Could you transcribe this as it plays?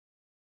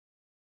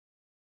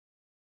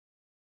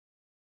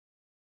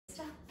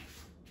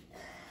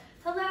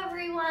Hello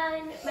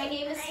everyone, my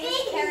name is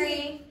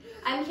Kerri.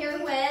 I'm here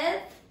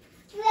with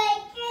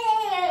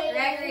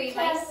Gregory,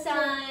 my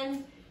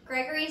son.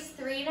 Gregory's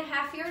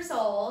 3.5 years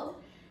old,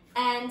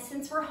 and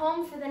since we're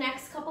home for the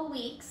next couple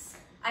weeks,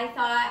 I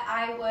thought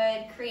I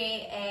would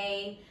create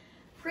a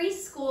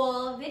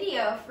preschool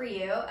video for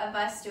you of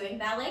us doing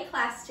ballet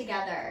class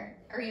together.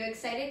 Are you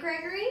excited,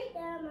 Gregory?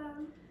 Yeah,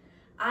 Mom.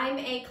 I'm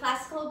a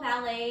classical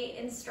ballet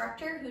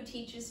instructor who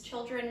teaches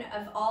children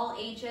of all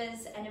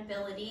ages and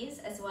abilities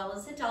as well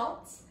as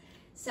adults.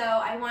 So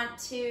I want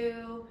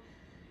to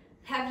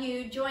have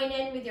you join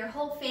in with your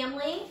whole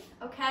family,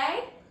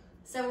 okay?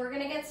 So we're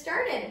gonna get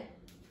started.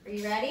 Are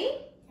you ready?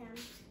 Yeah.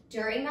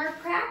 During our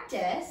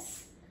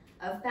practice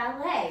of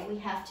ballet, we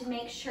have to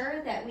make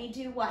sure that we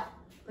do what?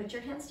 Put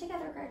your hands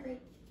together, Gregory.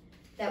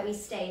 That we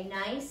stay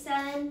nice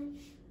and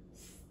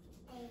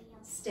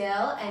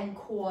still and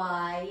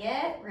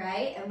quiet,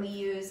 right? And we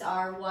use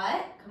our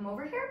what? Come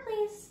over here,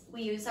 please.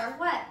 We use our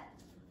what?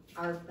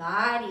 Our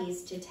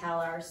bodies to tell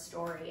our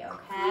story,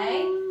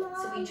 okay? Mom,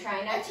 so we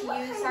try not to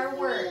use our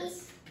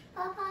words.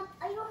 Papa,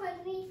 are you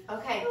hungry?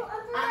 Okay.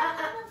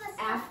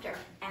 After.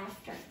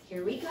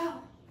 Here we go.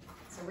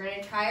 So we're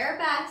gonna try our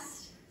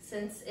best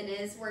since it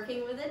is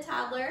working with a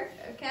toddler,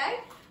 okay?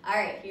 All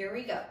right, here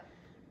we go.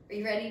 Are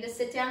you ready to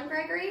sit down,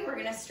 Gregory? We're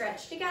gonna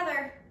stretch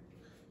together.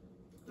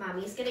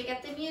 Mommy's gonna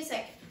get the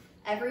music.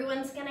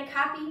 Everyone's gonna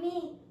copy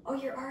me. Oh,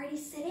 you're already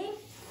sitting?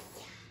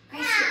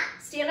 Okay,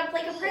 stand up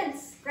like a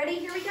prince. Ready?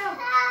 Here we go.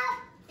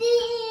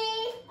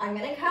 I'm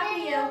gonna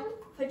copy you.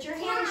 Put your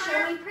hand,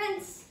 show me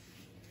Prince.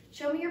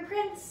 Show me your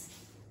Prince.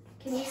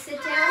 Can you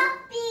sit down?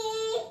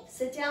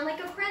 Sit down like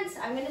a prince.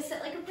 I'm gonna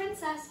sit like a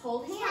princess.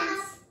 Hold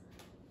hands.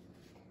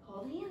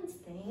 Hold hands.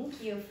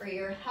 Thank you for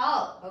your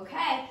help.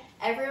 Okay,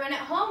 everyone at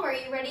home, are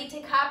you ready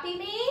to copy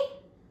me?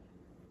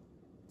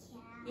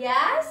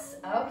 Yes?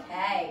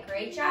 Okay,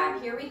 great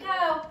job. Here we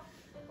go.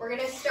 We're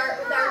gonna start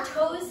with our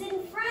toes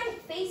in front.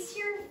 Face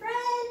your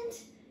friend.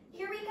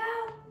 Here we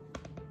go.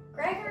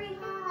 Gregory,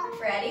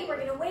 ready? We're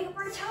gonna wake up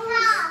our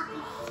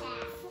toes.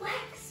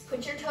 Flex.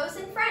 Put your toes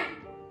in front.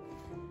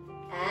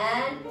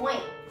 And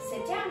point.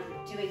 Sit down.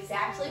 Do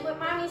exactly what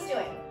Mommy's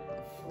doing.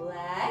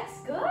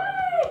 Flex.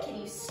 Good. Can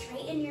you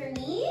straighten your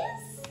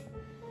knees?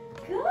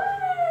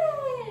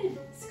 Good.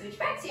 Scooch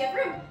back so you have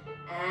room.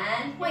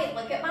 And point.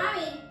 Look at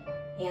Mommy.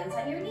 Hands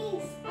on your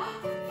knees.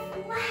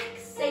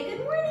 Flex. Say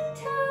good morning,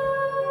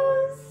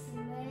 toes.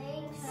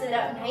 Sit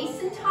up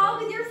nice and tall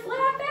with your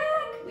flat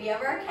back. We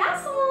have our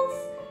castles.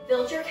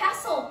 Build your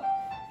castle.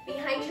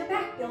 Behind your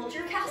back, build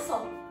your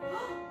castle.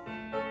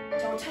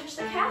 Don't touch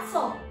the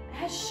castle. It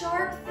has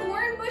sharp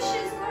thorn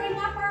bushes growing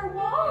up our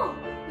wall.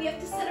 We have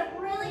to sit up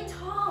really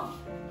tall.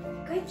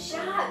 Good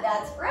job.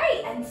 That's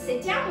right. And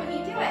sit down when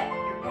you do it.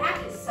 Your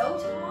back is so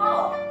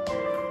tall.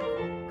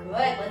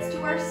 Good, let's do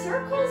our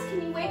circles.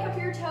 Can you wake up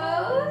your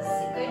toes?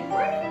 Good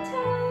morning,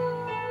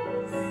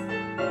 toes.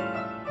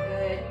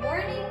 Good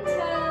morning,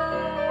 toes.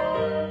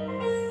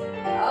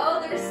 Oh,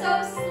 they're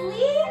so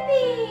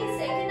sleepy.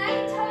 Say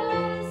goodnight,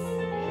 toes.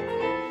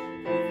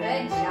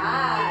 Good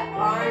job.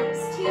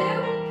 Arms to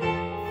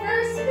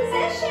first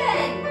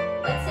position.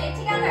 Let's say it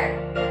together.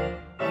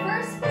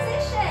 First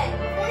position.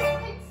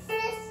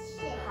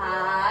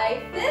 High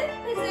fifth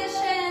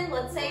position.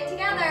 Let's say it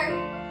together.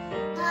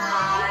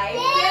 High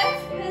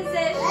fifth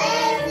position.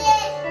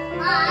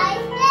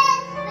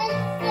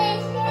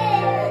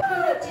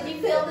 Did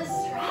you feel the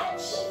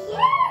stretch?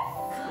 Yes.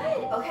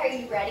 Good. Okay, are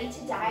you ready to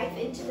dive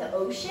into the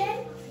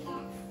ocean?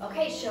 Yes.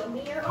 Okay, show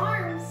me your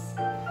arms.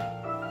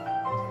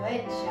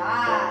 Good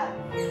job.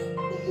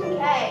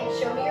 Okay,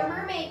 show me your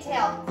mermaid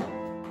tail.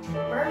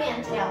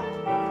 Merman tail.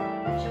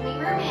 Show me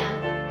merman.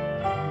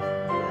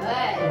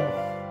 Good.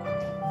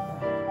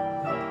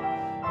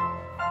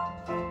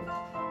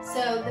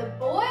 So the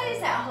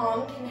boys at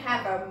home can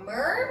have a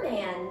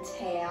merman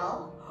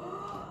tail,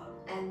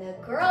 and the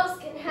girls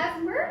can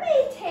have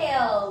mermaid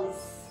tails.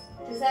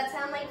 Does that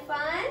sound like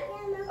fun?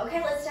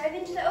 Okay, let's dive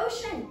into the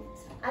ocean.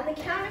 On the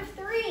count of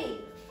 3.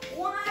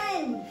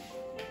 1,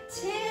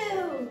 2,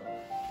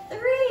 3.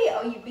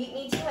 Oh, you beat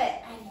me to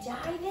it. And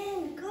dive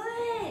in.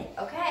 Good.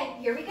 Okay,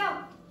 here we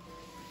go.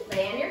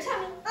 Lay on your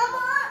tummy.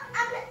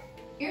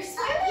 You're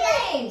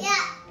swimming.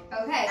 Yeah.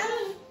 Okay.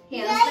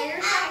 Hands by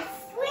your side.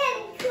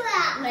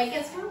 Like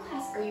a swim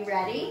class. Are you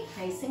ready?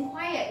 Nice and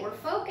quiet. We're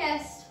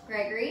focused.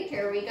 Gregory,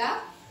 here we go.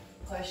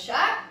 Push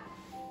up.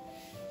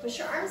 Push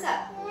your arms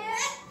up.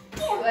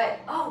 Good.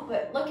 Oh,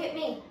 but look at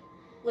me.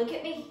 Look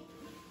at me.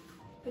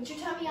 Put your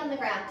tummy on the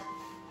ground.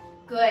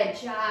 Good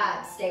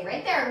job. Stay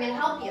right there. I'm going to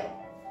help you.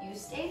 You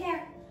stay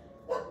there.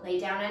 Lay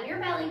down on your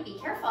belly. Be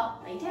careful.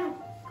 Lay down.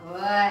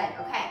 Good.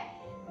 Okay.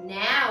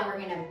 Now we're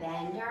going to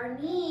bend our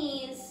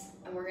knees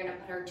and we're going to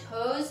put our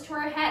toes to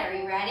our head. Are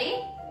you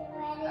ready?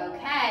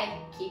 Okay,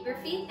 keep your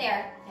feet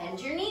there. Bend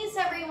your knees,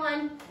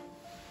 everyone.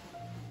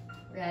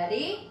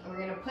 Ready? And we're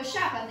gonna push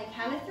up on the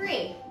count of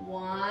 3.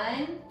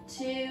 1,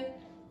 2,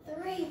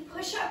 3.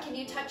 Push up. Can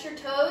you touch your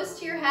toes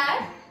to your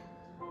head?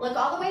 Look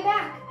all the way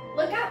back.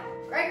 Look up.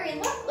 Gregory,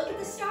 look at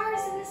the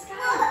stars in the sky.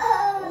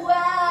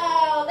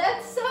 Wow,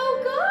 that's so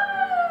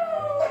good.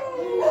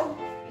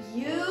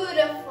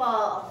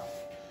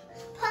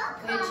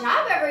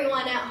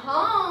 one at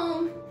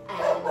home.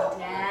 And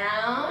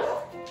down.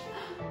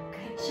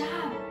 Good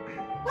job.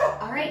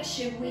 All right,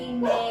 should we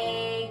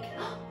make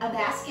a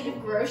basket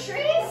of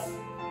groceries?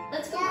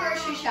 Let's go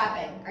grocery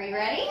shopping. Are you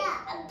ready? Yeah,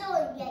 I'm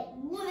doing it.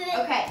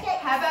 Okay,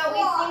 how about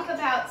we think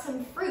about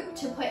some fruit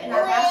to put in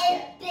our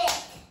basket?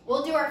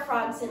 We'll do our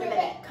frogs in a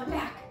minute. Come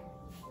back.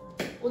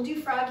 We'll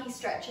do froggy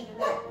stretch in a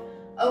minute.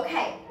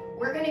 Okay,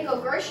 we're gonna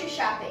go grocery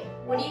shopping.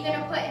 What are you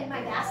gonna put in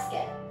my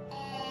basket?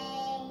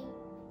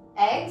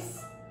 Eggs?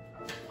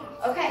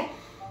 Okay,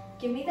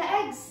 give me the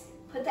eggs.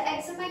 Put the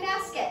eggs in my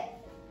basket.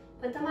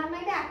 Put them on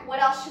my back. What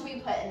else should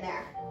we put in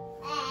there?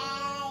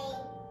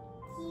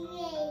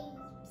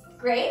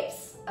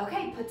 Grapes?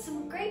 Okay, put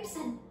some grapes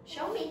in.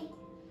 Show me.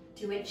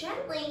 Do it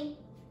gently.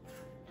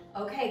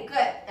 Okay,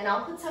 good. And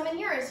I'll put some in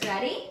yours.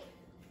 Ready?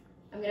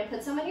 I'm gonna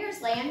put some in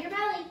yours. Lay on your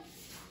belly.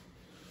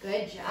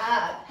 Good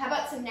job. How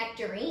about some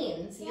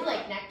nectarines? You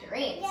like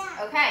nectarines.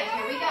 Yeah. Okay,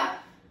 here we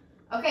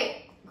go.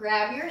 Okay,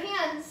 grab your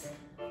hands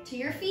to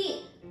your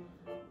feet.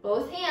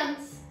 Both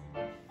hands.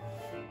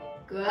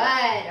 Good.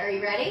 Are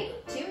you ready?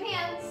 2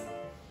 hands.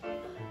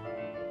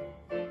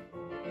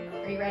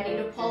 Are you ready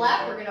to pull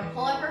up? We're gonna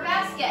pull up our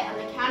basket on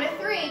the count of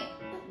 3.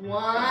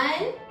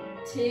 1,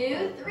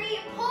 2, 3,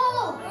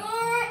 pull.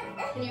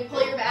 Can you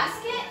pull your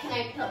basket? Can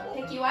I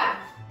pick you up?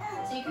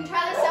 So you can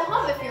try this at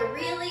home if you're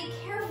really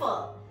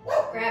careful.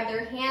 Grab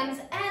their hands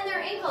and their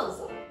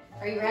ankles.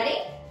 Are you ready?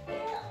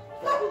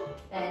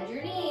 Bend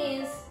your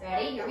knees.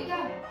 Ready? Here we go.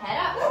 Head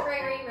up,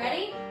 Gregory.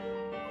 Ready?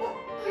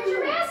 Here's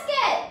your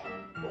basket.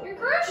 Your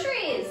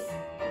groceries.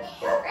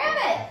 Grab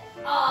it.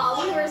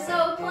 Oh, we were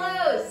so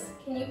close.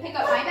 Can you pick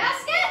up my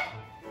basket?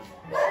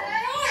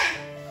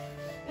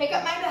 Pick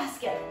up my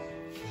basket.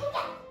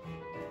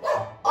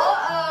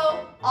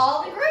 Uh-oh.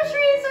 All the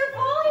groceries are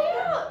falling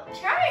out.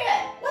 Try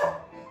it.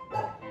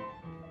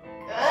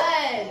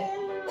 Good.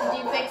 Did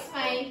you fix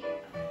my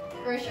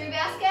grocery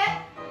basket?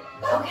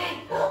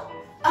 Okay.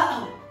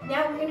 Uh-oh.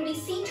 Now we're gonna be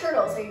sea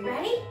turtles. Are you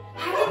ready?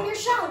 Hide in your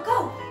shell.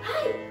 Go.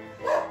 Hide.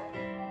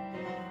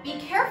 Be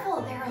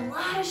careful. There are a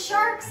lot of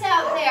sharks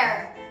out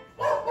there.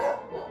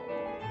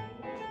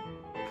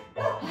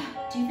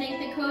 Do you think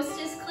the coast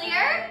is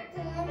clear?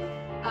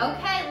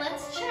 Okay,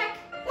 let's check.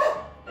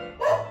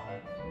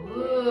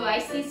 Ooh, I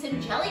see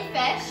some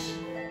jellyfish.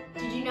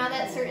 Did you know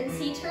that certain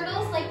sea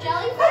turtles like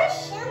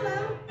jellyfish?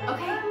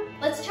 Okay,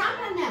 let's chomp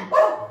on them.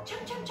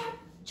 Chomp, chomp, chomp,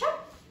 chomp.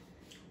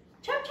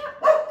 Chomp,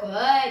 chomp.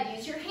 Good,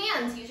 use your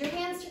hands. Use your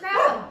hands to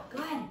grab them.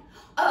 Good.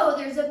 Oh,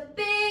 there's a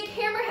big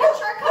hammerhead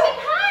shark coming.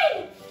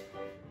 Hide!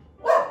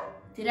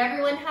 Did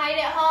everyone hide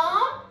at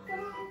home?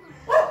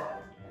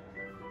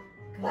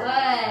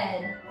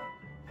 Good.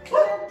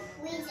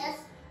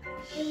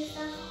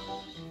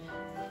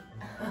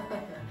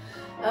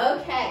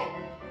 Okay,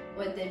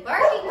 with the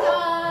barking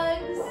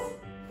dogs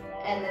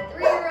and the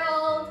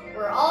 3-year-old,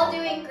 we're all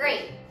doing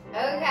great.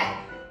 Okay,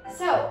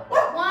 so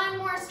one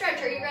more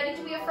stretch. Are you ready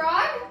to be a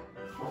frog?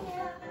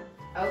 Yeah.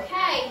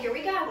 Okay, here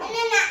we go. And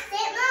then that's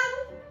it,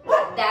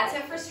 Mom? That's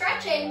it for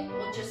stretching.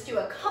 We'll just do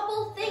a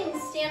couple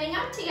things standing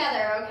up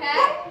together, okay?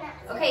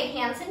 Okay,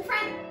 hands in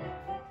front.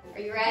 Are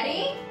you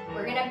ready?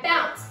 We're gonna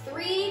bounce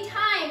 3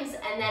 times,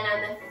 and then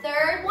on the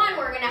 3rd one,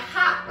 we're gonna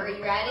hop. Are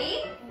you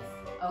ready?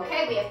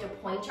 Okay, we have to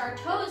point our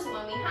toes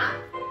when we hop.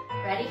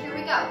 Ready? Here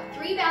we go.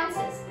 3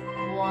 bounces.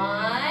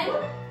 1,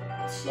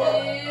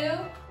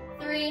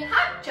 2, 3,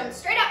 hop. Jump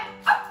straight up,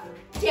 up,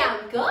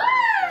 down.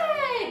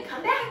 Good.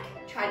 Come back.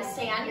 Try to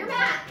stay on your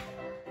mat.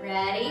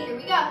 Ready? Here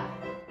we go.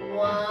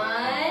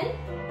 1,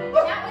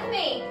 count with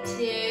me. 2,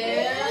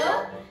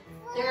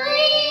 3,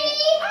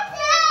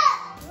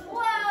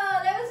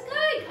 whoa, that was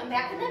good. Come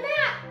back on the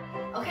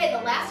mat. Okay,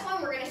 the last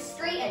one we're gonna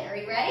straighten. Are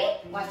you ready?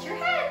 Watch your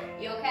head.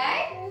 You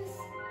okay?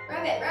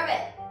 Rub it, rub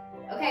it.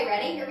 Okay,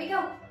 ready? Here we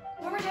go.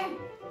 One more time.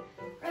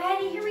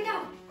 Ready? Here we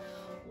go.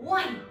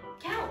 1,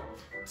 count.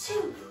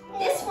 2.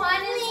 This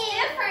one is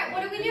different.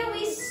 What do?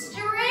 We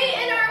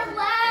straighten our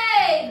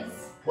legs.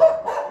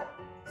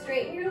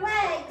 Straighten your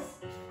legs.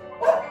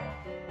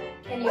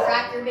 Can you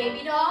rock your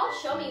baby doll?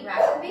 Show me, rock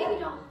your baby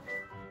doll.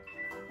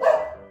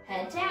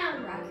 Head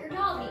down, rock your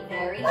doll. Be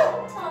very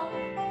gentle.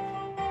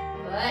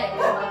 Good.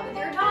 Come up with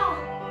your doll.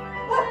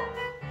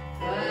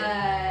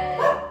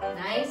 Good.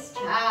 Nice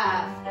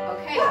job.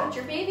 Okay, put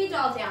your baby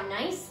doll down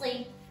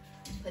nicely.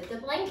 Put the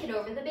blanket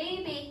over the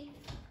baby.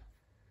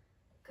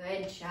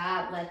 Good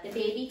job. Let the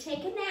baby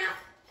take a nap.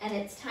 And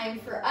it's time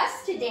for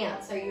us to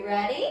dance. Are you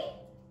ready?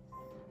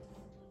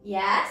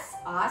 Yes?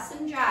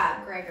 Awesome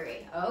job,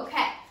 Gregory.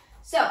 Okay,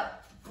 so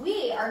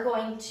we are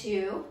going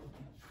to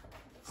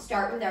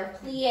start with our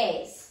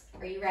pliés.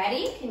 Are you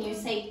ready? Can you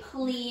say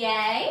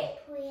plie?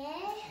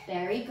 Plie.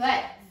 Very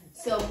good.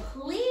 So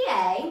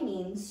plie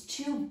means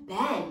to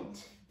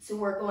bend. So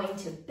we're going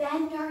to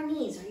bend our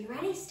knees. Are you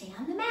ready? Stay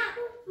on the mat.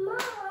 Mom.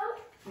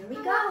 Here we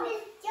go.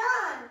 It's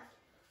done.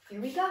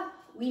 Here we go.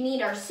 We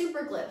need our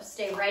super glue.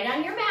 Stay right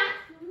on your mat.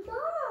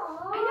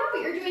 Mom. I know,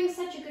 but you're doing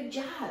such a good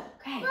job.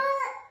 Okay. But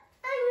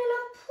I'm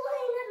gonna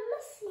play the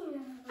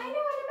machine. I know, in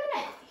a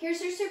minute.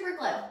 Here's your super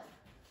glue.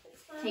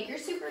 Take your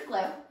super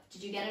glue.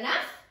 Did you get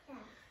enough? Yeah.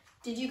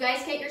 Did you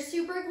guys get your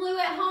super glue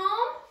at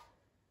home?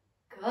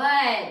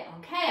 Good.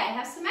 Okay, I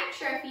have some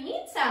extra if you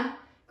need some.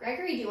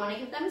 Gregory, do you want to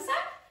give them some?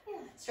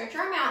 Yeah. Stretch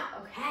your arm out.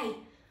 Okay,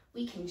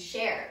 we can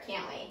share,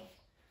 can't we?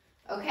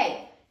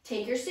 Okay,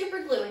 take your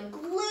super glue and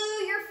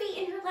glue your feet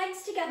and your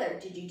legs together.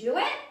 Did you do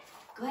it?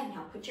 Good,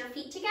 now put your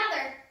feet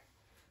together.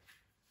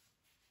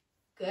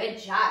 Good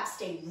job,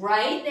 stay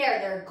right there.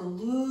 They're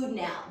glued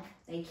now.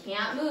 They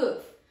can't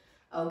move.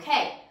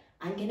 Okay,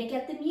 I'm gonna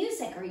get the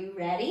music. Are you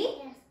ready?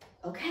 Yes.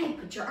 Okay,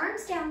 put your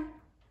arms down.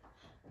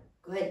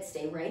 Good,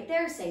 stay right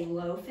there. Say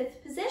low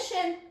fifth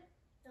position.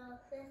 Low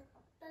fifth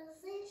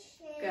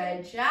position.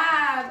 Good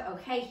job.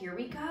 Okay, here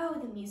we go.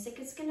 The music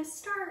is gonna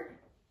start.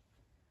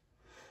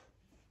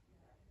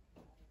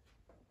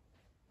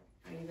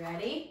 Are you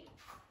ready?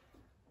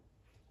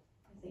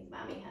 I think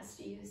Mommy has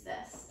to use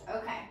this.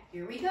 Okay,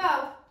 here we go.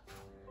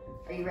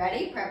 Are you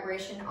ready?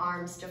 Preparation,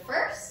 arms to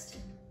first.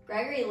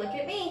 Gregory, look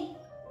at me.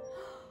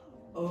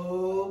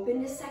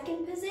 Open to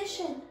second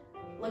position.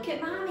 Look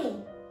at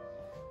Mommy.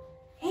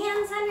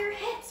 Hands on your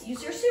hips.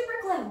 Use your super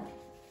glue.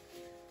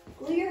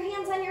 Glue your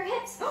hands on your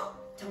hips.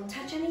 Don't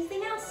touch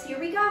anything else. Here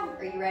we go.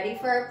 Are you ready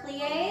for our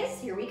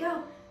plies? Here we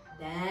go.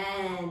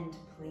 Bend,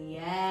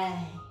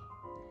 plie,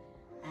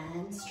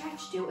 and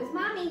stretch. Do it with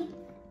Mommy.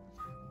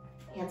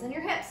 Hands on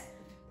your hips.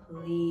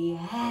 Plie,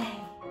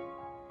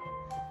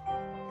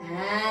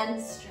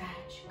 and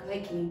stretch.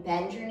 Good. Can you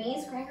bend your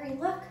knees? Gregory,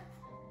 look.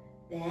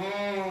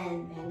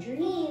 Bend your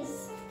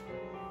knees.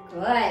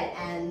 Good,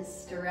 and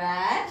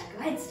stretch.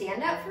 Good,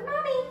 stand up for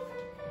Mommy.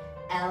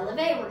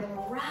 Elevate, we're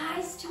gonna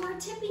rise to our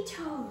tippy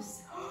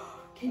toes.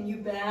 Can you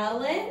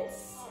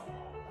balance?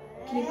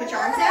 Can you put your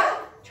arms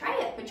out? Try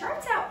it, put your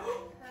arms out.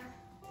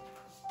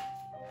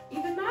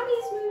 Even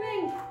Mommy's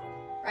moving.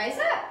 Rise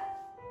up.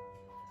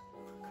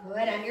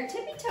 Good, on your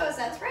tippy toes,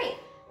 that's right.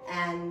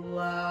 And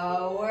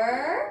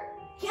lower,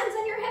 hands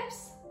on your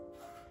hips.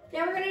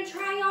 Now we're gonna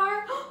try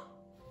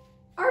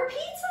our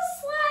pizza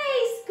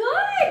slice.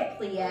 Good,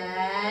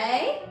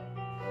 plie,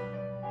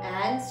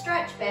 and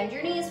stretch. Bend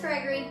your knees,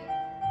 Gregory.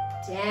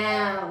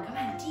 Down, come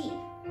on, deep.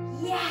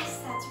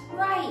 Yes, that's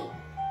right.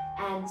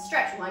 And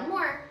stretch, one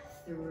more.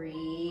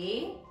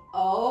 3.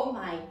 Oh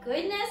my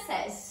goodness,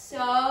 that is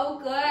so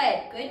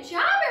good. Good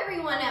job,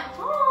 everyone at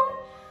home.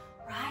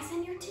 Rise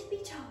on your tippy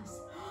toes.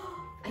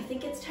 I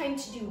think it's time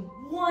to do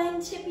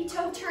one tippy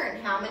toe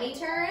turn. How many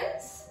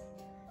turns?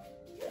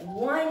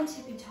 One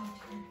tippy toe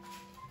turn.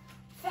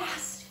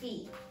 Fast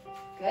feet.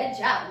 Good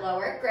job.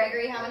 Lower.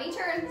 Gregory, how many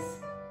turns?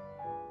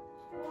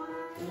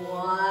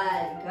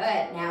 1.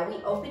 Good. Now we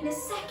open to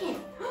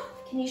second.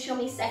 Can you show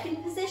me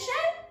second position?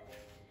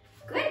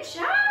 Good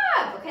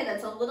job. Okay,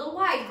 that's a little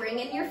wide. Bring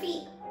in your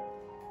feet.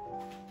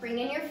 Bring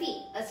in your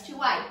feet. That's too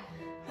wide.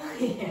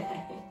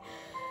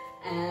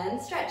 And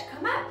stretch.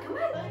 Come up. Come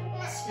on.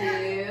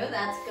 2.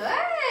 That's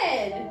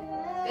good.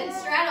 Good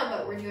straddle,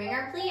 but we're doing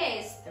our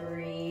plies.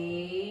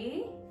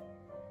 3.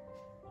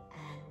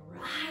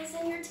 Rise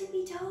on your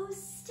tippy toes,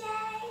 stay.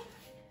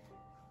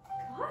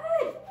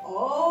 Good.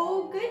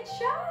 Oh, good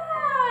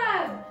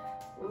job.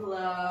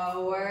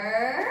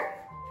 Lower.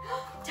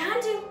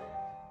 Tandu,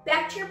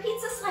 back to your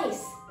pizza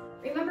slice.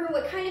 Remember,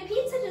 what kind of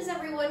pizza does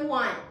everyone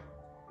want?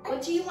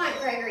 What do you want,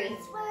 Gregory?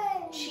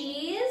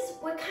 Cheese?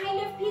 What kind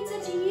of pizza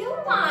do you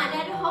want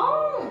at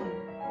home?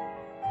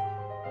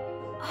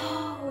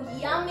 Oh,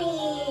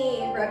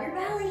 yummy. Rub your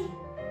belly.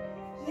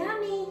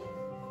 Yummy.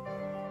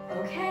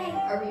 Okay,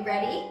 are we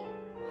ready?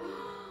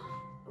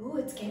 Ooh,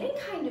 it's getting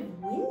kind of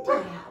windy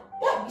out.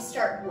 Should we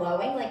start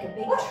blowing like a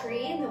big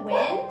tree in the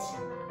wind?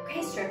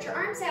 Okay, stretch your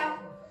arms out.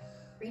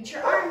 Reach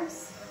your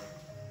arms.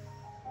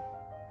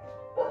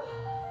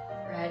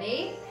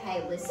 Ready?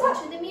 Okay, listen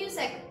to the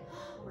music.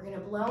 We're gonna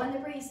blow in the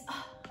breeze.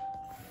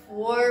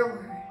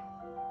 Forward.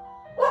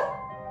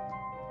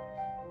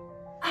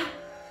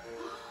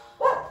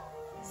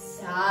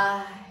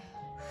 Side.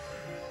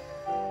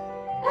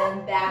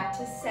 And back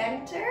to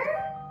center.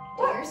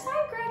 To your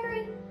side,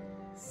 Gregory.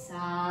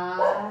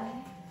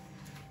 Side.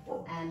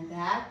 And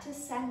back to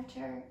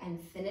center. And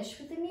finish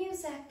with the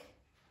music.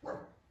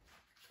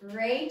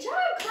 Great job.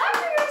 Clap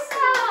for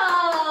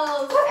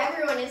yourselves.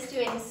 Everyone is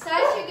doing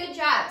such a good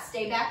job.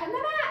 Stay back on the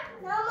mat.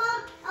 No,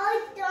 Mom,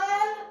 I'm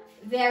done.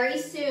 Very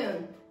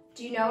soon.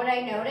 Do you know what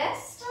I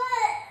noticed?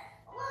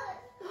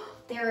 What?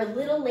 There are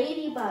little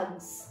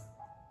ladybugs.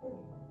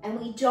 And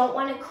we don't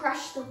want to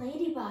crush the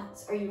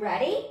ladybugs. Are you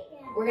ready?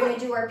 Yeah. We're going to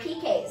do our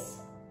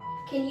PKs.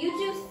 Can you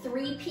do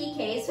 3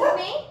 PKs with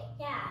me?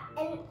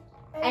 Yeah.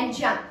 And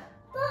jump.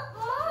 But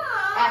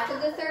Mom. After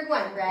the 3rd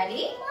one.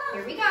 Ready?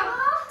 Here we go.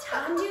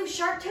 Tandu,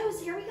 sharp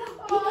toes. Here we go.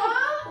 PK.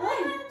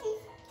 1,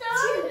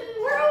 2.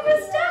 We're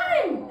almost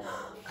done.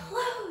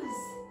 Close.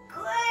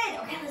 Good.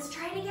 Okay, let's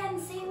try it again.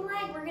 Same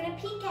leg. We're going to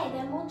PK.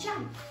 Then we'll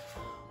jump.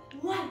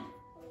 1,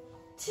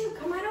 2.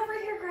 Come on over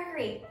here,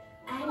 Gregory.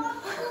 And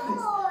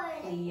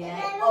close.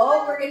 Yeah.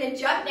 Oh, we're going to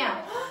jump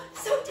now.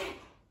 So tight.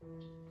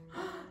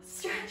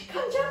 Stretch.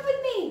 Come jump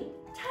with me.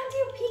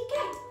 Tandu, PK.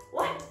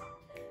 1,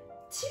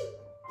 2,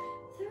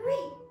 3.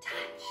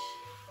 Touch.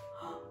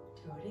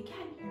 Do it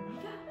again. Here we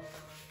go.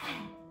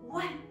 And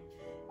 1,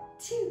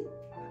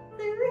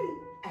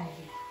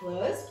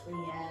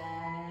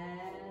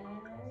 Yes.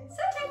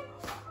 So time.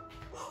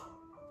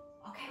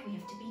 Okay, we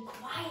have to be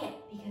quiet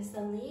because the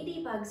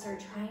ladybugs are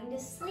trying to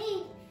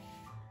sleep.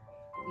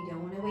 We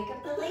don't want to wake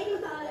up the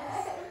ladybugs.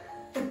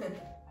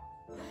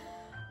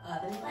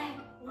 Other leg.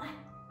 1,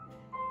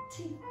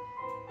 2,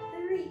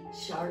 3.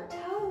 Sharp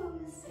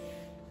toes.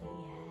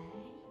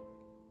 Plie.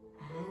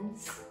 And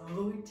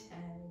saute.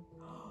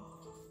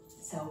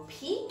 So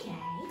pique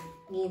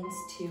means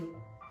to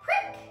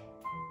prick.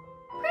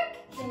 Prick.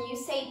 Can you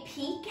say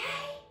pique?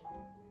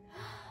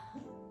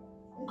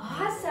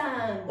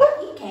 Awesome.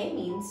 Pique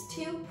means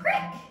to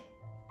prick.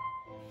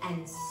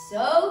 And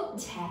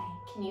saute.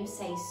 Can you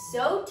say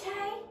saute?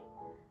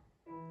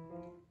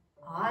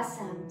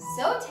 Awesome.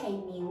 Saute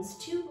means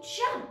to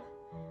jump.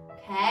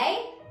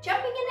 Okay?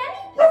 Jumping in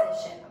any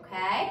position,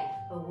 okay?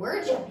 But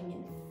we're jumping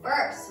in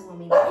first. So when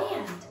we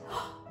land,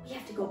 we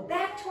have to go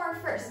back to our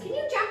first. Can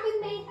you jump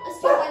with me? Let's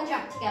do one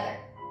jump together.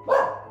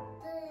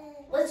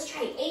 Let's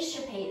try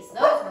échappés.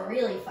 Those are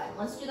really fun.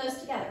 Let's do those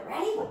together.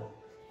 Ready?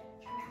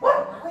 Come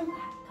on.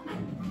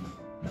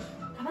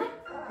 Come on.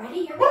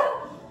 Ready? Here we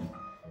go.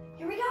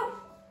 Here we go.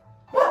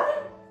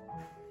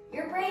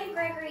 You're brave,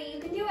 Gregory. You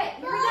can do it.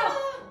 Here we go.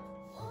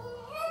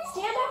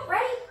 Stand up.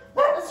 Ready?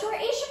 Let's do our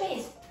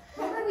échappés.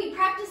 Remember, we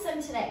practiced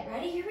them today.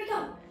 Ready? Here we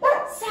go.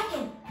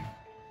 Second.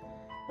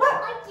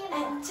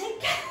 And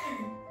together.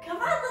 Come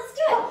on, let's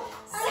do it.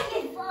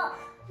 Second.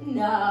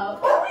 No.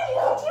 Come on,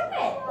 you can do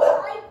it.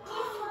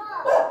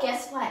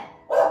 Guess what?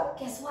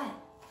 Guess what?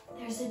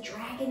 There's a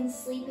dragon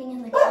sleeping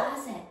in the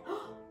closet.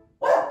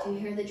 Do you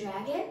hear the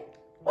dragon?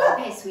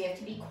 Okay, so we have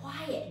to be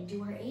quiet and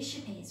do our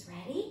échappés.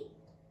 Ready?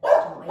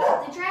 Don't wake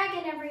up the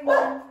dragon,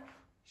 everyone.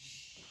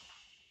 Shh.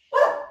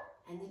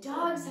 And the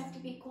dogs have to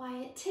be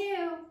quiet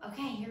too.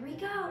 Okay, here we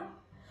go.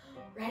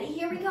 Ready?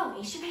 Here we go.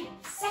 Échappé.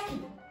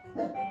 Second.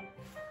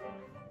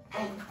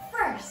 And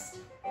first.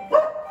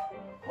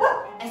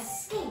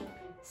 Escape.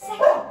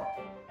 Second.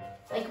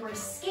 Like we're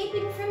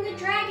escaping from the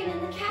dragon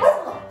in the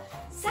castle.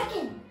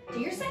 Second. Do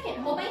your second.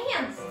 Hold my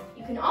hands.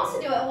 You can also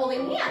do it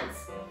holding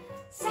hands.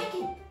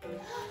 Second.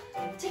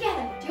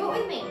 Together. Do it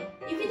with me.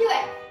 You can do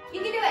it.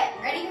 You can do it.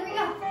 Ready? Here we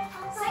go.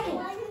 Second.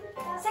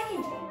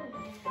 Second.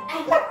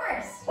 And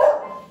first.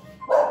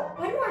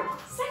 One more.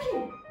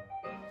 Second.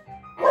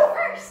 And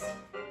first.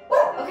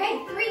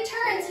 Okay, 3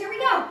 turns. Here we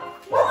go.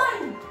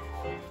 1.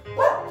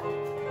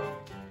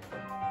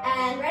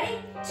 And ready?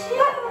 2.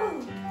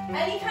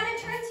 Any kind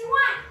of turns you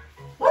want.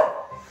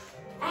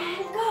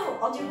 And go.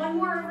 I'll do one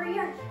more over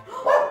here.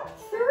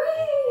 3.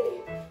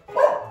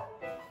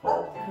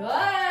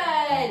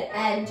 Good.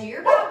 And do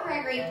your bow,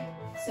 Gregory.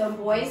 So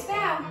boys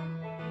bow.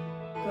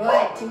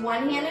 Good. Do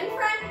one hand in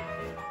front.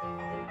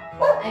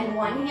 And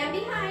one hand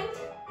behind.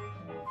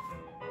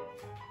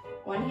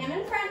 One hand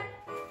in front.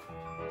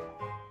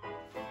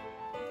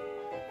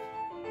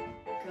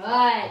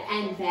 Good.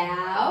 And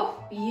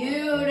bow.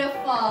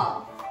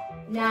 Beautiful.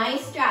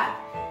 Nice job.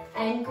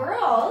 And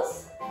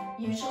girls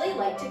usually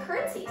like to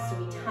curtsy. So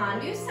we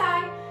tendu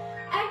side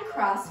and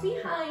cross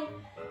behind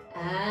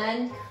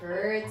and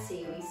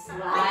curtsy. We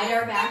slide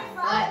our back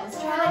foot. Let's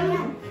try that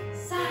again.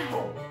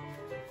 Side,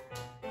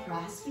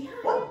 cross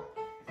behind,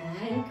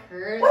 and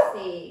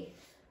curtsy.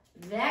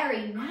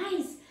 Very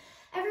nice.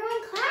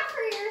 Everyone clap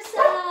for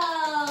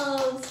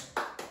yourselves.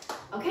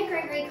 Okay,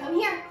 Gregory, come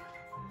here.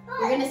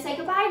 We're going to say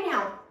goodbye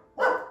now.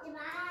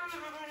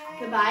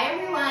 Goodbye,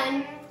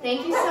 everyone.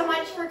 Thank you so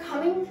much for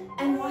coming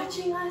and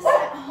watching us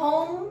at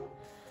home.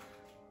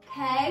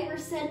 Okay, we're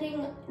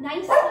sending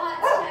nice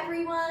thoughts to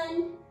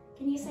everyone.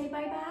 Can you say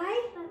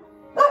bye-bye?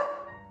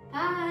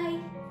 Bye.